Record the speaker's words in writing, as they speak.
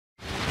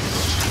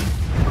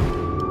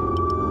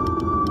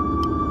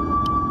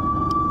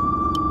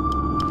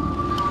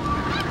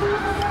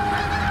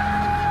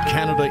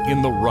Canada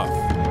in the rough.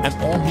 An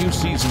all-new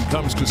season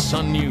comes to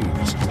Sun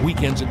News,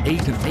 weekends at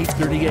 8 and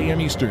 8:30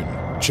 a.m.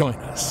 Eastern. Join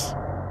us.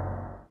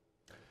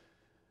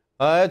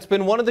 It's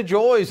been one of the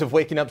joys of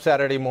waking up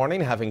Saturday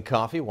morning, having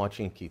coffee,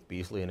 watching Keith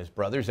Beasley and his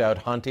brothers out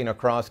hunting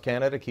across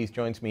Canada. Keith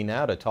joins me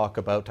now to talk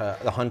about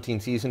the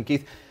hunting season.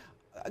 Keith,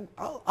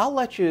 I'll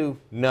let you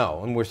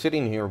know, and we're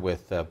sitting here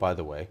with, by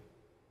the way,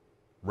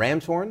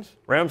 ram's horns?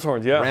 Ram's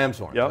horns, yeah. Ram's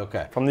horns, yep.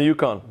 Okay. From the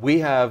Yukon. We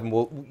have,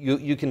 well,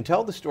 you can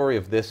tell the story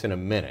of this in a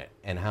minute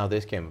and how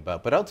this came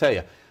about, but I'll tell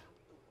you,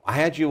 I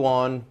had you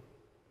on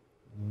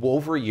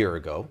over a year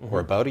ago,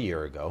 or about a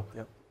year ago.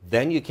 Yep.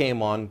 Then you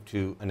came on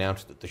to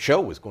announce that the show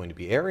was going to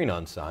be airing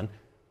on Sun.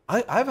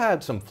 I've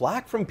had some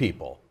flack from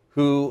people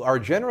who are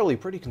generally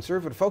pretty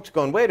conservative folks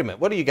going, wait a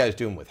minute, what are you guys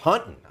doing with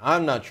hunting?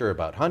 I'm not sure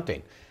about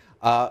hunting.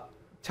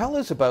 Tell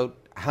us about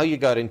how you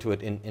got into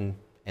it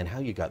and how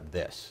you got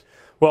this.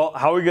 Well,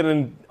 how we got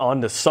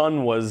on to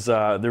Sun was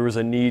there was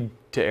a need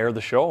to air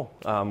the show.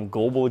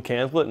 Global had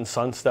canceled it, and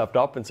Sun stepped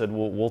up and said,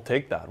 we'll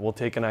take that. We'll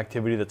take an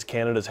activity that's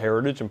Canada's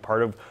heritage and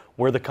part of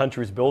where the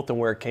country's built and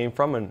where it came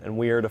from, and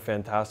we aired a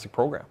fantastic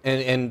program.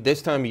 And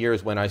this time of year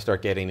is when I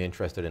start getting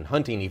interested in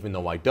hunting. Even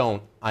though I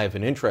don't, I have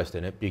an interest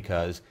in it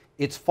because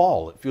it's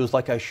fall. It feels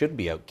like I should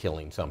be out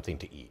killing something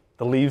to eat.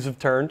 The leaves have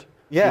turned.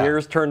 Yeah. The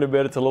air's turned a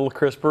bit. It's a little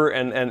crisper,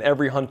 and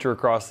every hunter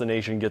across the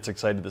nation gets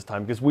excited this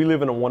time because we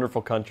live in a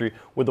wonderful country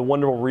with a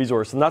wonderful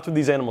resource, and that's what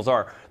these animals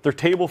are. They're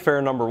table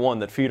fare number one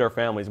that feed our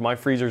families. My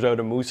freezer's out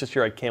of moose this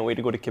year. I can't wait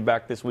to go to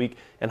Quebec this week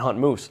and hunt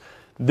moose.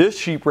 This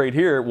sheep right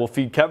here will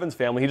feed Kevin's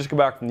family. He just got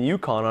back from the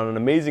Yukon on an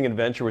amazing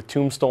adventure with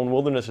Tombstone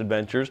Wilderness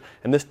Adventures,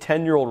 and this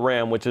 10-year-old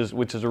ram, which is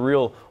a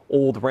real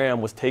old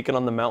ram, was taken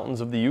on the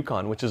mountains of the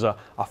Yukon, which is a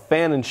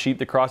Fannin sheep,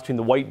 the cross between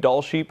the white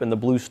Dall sheep and the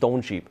blue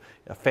stone sheep.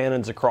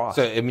 Fannin's a cross.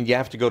 So, I mean, you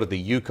have to go to the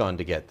Yukon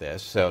to get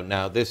this. So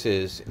now this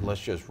is,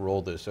 let's just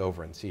roll this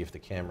over and see if the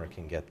camera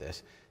can get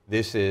this.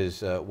 This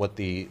is what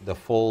the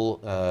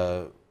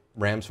full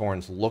ram's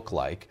horns look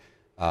like.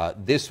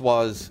 This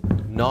was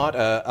not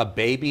a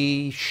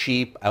baby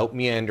sheep out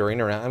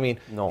meandering around. I mean,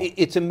 no.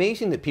 It's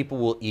amazing that people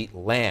will eat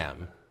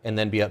lamb and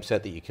then be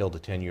upset that you killed a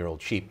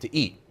 10-year-old sheep to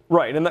eat.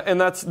 Right, and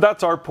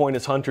that's our point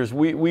as hunters.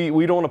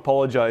 We don't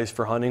apologize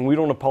for hunting. We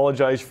don't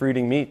apologize for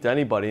eating meat to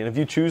anybody. And if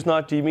you choose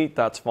not to eat meat,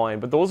 that's fine.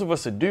 But those of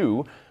us that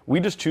do,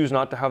 we just choose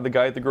not to have the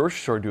guy at the grocery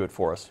store do it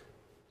for us.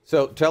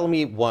 So tell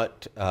me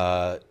what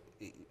a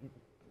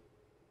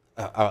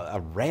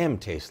ram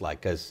tastes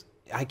like, because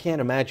I can't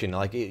imagine,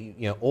 like, you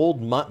know,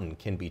 old mutton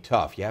can be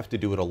tough. You have to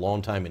do it a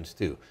long time in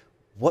stew.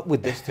 What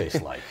would this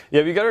taste like?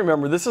 Yeah, you got to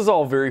remember, this is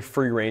all very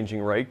free-ranging,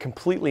 right?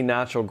 Completely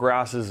natural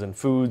grasses and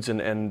foods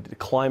and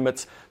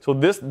climates. So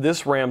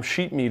this ram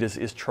sheep meat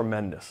is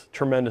tremendous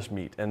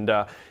meat, and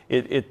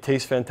it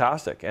tastes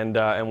fantastic. And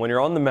when you're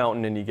on the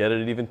mountain and you get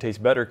it, it even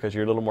tastes better because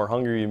you're a little more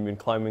hungry. You've been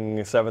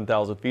climbing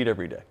 7,000 feet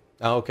every day.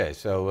 Okay,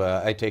 so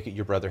I take it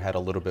your brother had a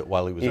little bit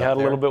while he was out there? He had a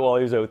little bit while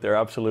he was out there,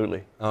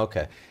 absolutely.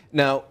 Okay.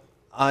 Now,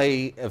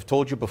 I have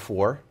told you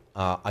before,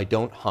 I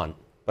don't hunt,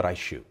 but I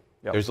shoot.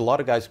 Yep. There's a lot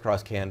of guys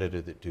across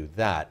Canada that do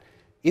that.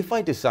 If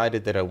I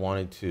decided that I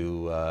wanted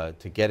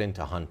to get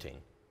into hunting,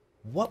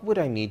 what would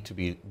I need to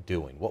be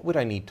doing? What would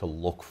I need to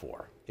look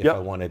for if I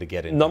wanted to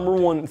get into Number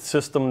hunting? one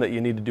system that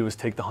you need to do is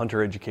take the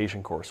hunter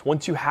education course.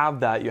 Once you have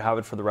that, you have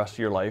it for the rest of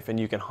your life, and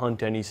you can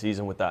hunt any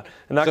season with that.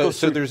 And that goes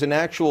so there's an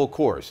actual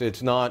course.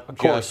 It's not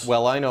just,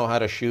 well, I know how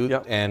to shoot,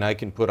 and I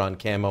can put on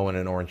camo and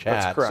an orange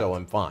hat, so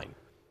I'm fine.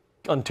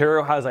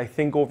 Ontario has, I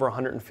think, over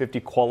 150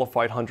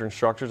 qualified hunter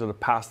instructors that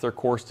have passed their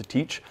course to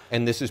teach.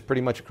 And this is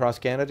pretty much across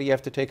Canada? You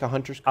have to take a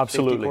hunter's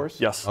Absolutely. safety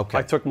course? Yes. Okay.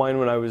 I took mine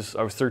when I was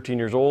 13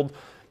 years old,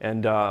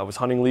 and I was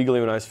hunting legally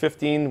when I was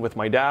 15 with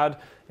my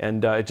dad,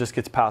 and it just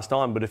gets passed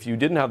on. But if you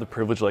didn't have the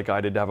privilege like I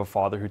did to have a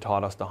father who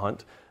taught us to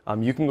hunt,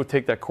 you can go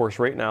take that course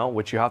right now,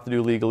 which you have to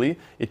do legally.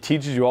 It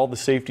teaches you all the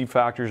safety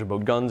factors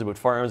about guns, about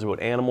firearms, about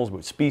animals,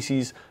 about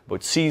species,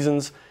 about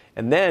seasons,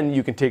 and then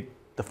you can take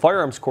the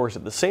firearms course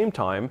at the same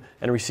time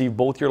and receive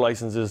both your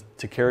licenses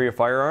to carry a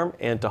firearm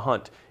and to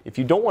hunt. If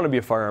you don't want to be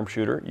a firearm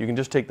shooter, you can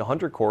just take the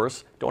hunter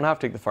course, don't have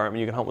to take the firearm, and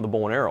you can hunt with a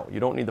bow and arrow.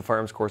 You don't need the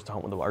firearms course to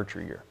hunt with the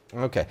archery gear.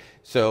 Okay,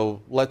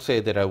 so let's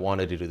say that I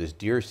wanted to do this.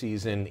 Deer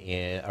season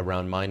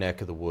around my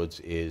neck of the woods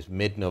is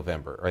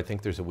mid-November. I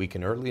think there's a week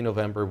in early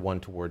November,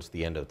 one towards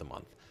the end of the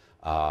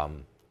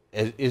month.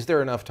 Is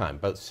there enough time?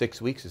 About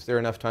 6 weeks? Is there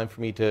enough time for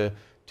me to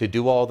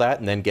do all that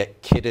and then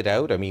get kitted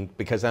out? I mean,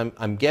 because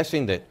I'm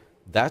guessing that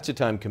that's a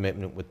time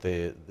commitment with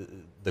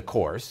the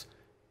course,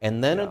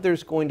 and then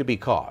there's going to be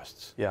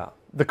costs. Yeah,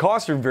 the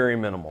costs are very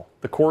minimal.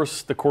 The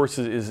course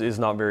is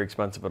not very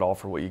expensive at all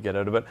for what you get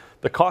out of it.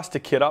 The cost to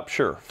kit up,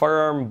 sure.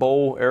 Firearm,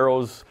 bow,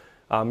 arrows,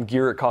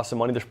 gear, it costs some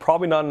money. There's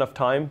probably not enough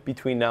time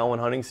between now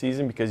and hunting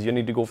season because you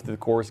need to go through the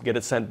course, get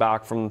it sent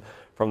back from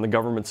the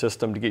government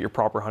system to get your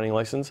proper hunting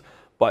license.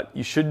 But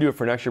you should do it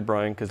for next year,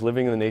 Brian, because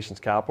living in the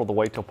nation's capital, the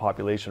whitetail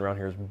population around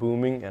here is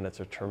booming, and it's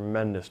a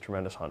tremendous,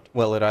 tremendous hunt.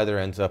 Well, it either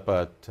ends up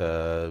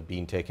at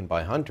being taken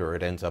by a hunter, or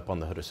it ends up on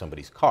the hood of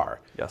somebody's car.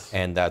 Yes.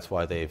 And that's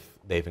why they've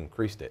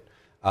increased it.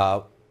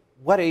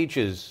 What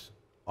ages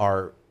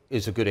are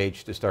is a good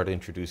age to start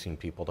introducing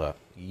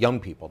young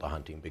people to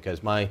hunting,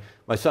 because my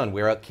son,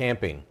 we were out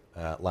camping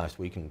last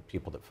week, and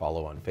people that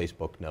follow on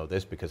Facebook know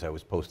this because I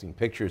was posting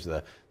pictures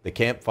of the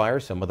campfire,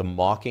 some of them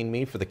mocking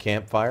me for the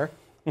campfire.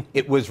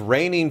 It was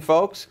raining,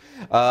 folks.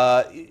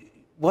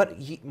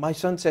 My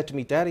son said to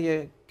me,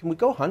 Daddy, can we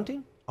go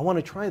hunting? I want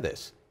to try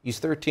this. He's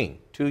 13.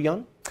 Too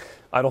young?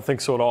 I don't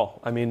think so at all.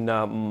 I mean,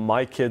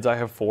 my kids, I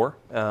have 4.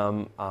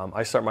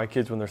 I start my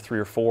kids when they're 3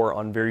 or 4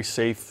 on very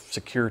safe,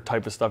 secure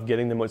type of stuff,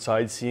 getting them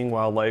outside, seeing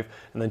wildlife,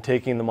 and then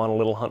taking them on a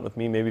little hunt with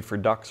me, maybe for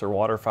ducks or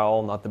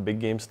waterfowl, not the big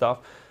game stuff.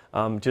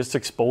 Just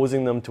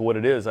exposing them to what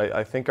it is.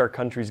 I think our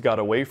country's got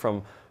away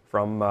from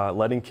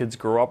letting kids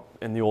grow up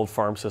in the old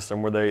farm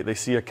system where they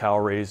see a cow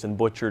raised and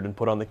butchered and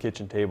put on the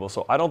kitchen table.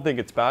 So I don't think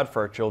it's bad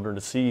for our children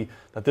to see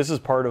that this is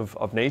part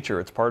of nature.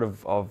 It's part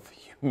of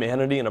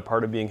humanity and a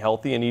part of being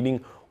healthy and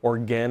eating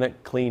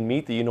organic, clean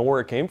meat that you know where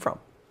it came from.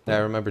 I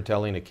remember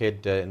telling a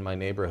kid in my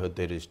neighborhood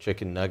that his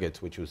chicken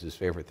nuggets, which was his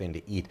favorite thing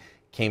to eat,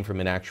 came from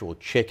an actual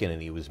chicken,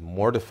 and he was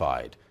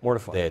mortified.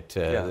 That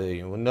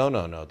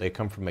no, they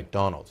come from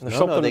McDonald's.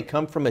 No, they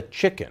come from a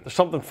chicken. There's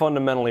something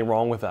fundamentally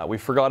wrong with that. We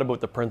forgot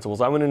about the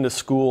principles. I went into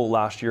school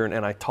last year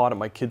and I taught at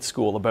my kids'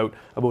 school about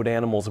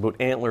animals, about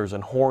antlers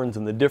and horns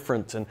and the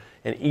difference, and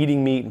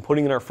eating meat and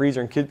putting it in our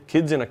freezer. And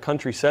kids in a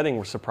country setting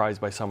were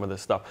surprised by some of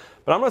this stuff.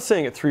 But I'm not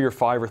saying at 3 or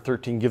 5 or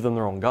 13 give them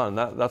their own gun.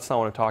 That's not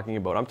what I'm talking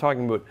about. I'm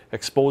talking about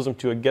expose them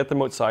to it, get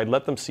them outside,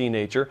 let them see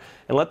nature,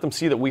 and let them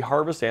see that we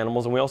harvest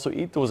animals and we also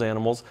eat those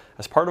animals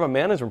as part of a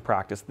management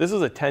practice. This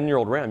is a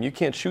 10-year-old ram. You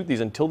can't shoot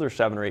these until they're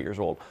 7 or 8 years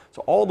old.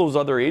 So all those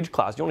other age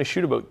classes, you only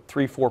shoot about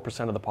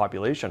 3-4% of the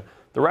population.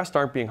 The rest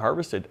aren't being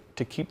harvested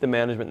to keep the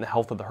management and the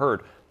health of the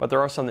herd. But there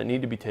are some that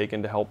need to be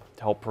taken to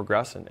help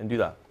progress and do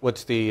that.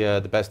 What's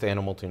the best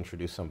animal to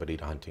introduce somebody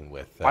to hunting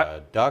with?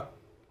 Duck?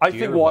 I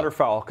think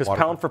waterfowl, because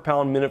pound for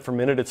pound, minute for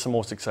minute, it's the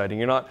most exciting.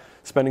 You're not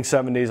spending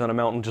 7 days on a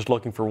mountain just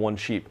looking for one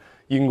sheep.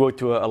 You can go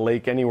to a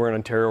lake anywhere in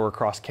Ontario or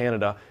across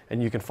Canada,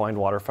 and you can find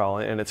waterfowl,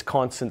 and it's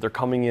constant. They're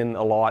coming in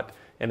a lot,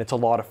 and it's a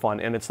lot of fun.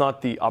 And it's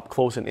not the up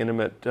close and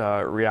intimate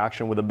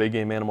reaction with a big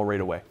game animal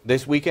right away.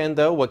 This weekend,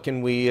 though, what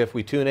can we, if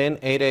we tune in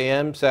 8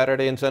 a.m.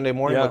 Saturday and Sunday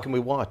morning, what can we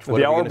watch?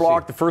 The hour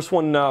block, the first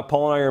one,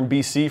 Paul and I are in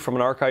BC from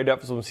an archived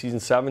episode in season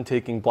 7,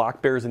 taking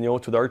black bears in the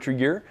oats with archery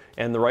gear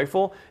and the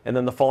rifle. And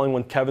then the following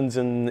one, Kevin's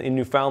in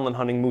Newfoundland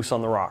hunting moose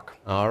on the rock.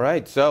 All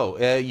right, so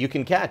you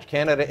can catch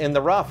Canada in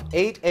the Rough,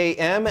 8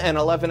 a.m. and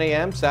 11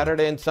 a.m.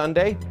 Saturday and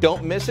Sunday.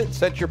 Don't miss it.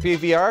 Set your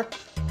PVR.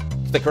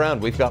 Stick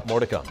around. We've got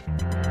more to come.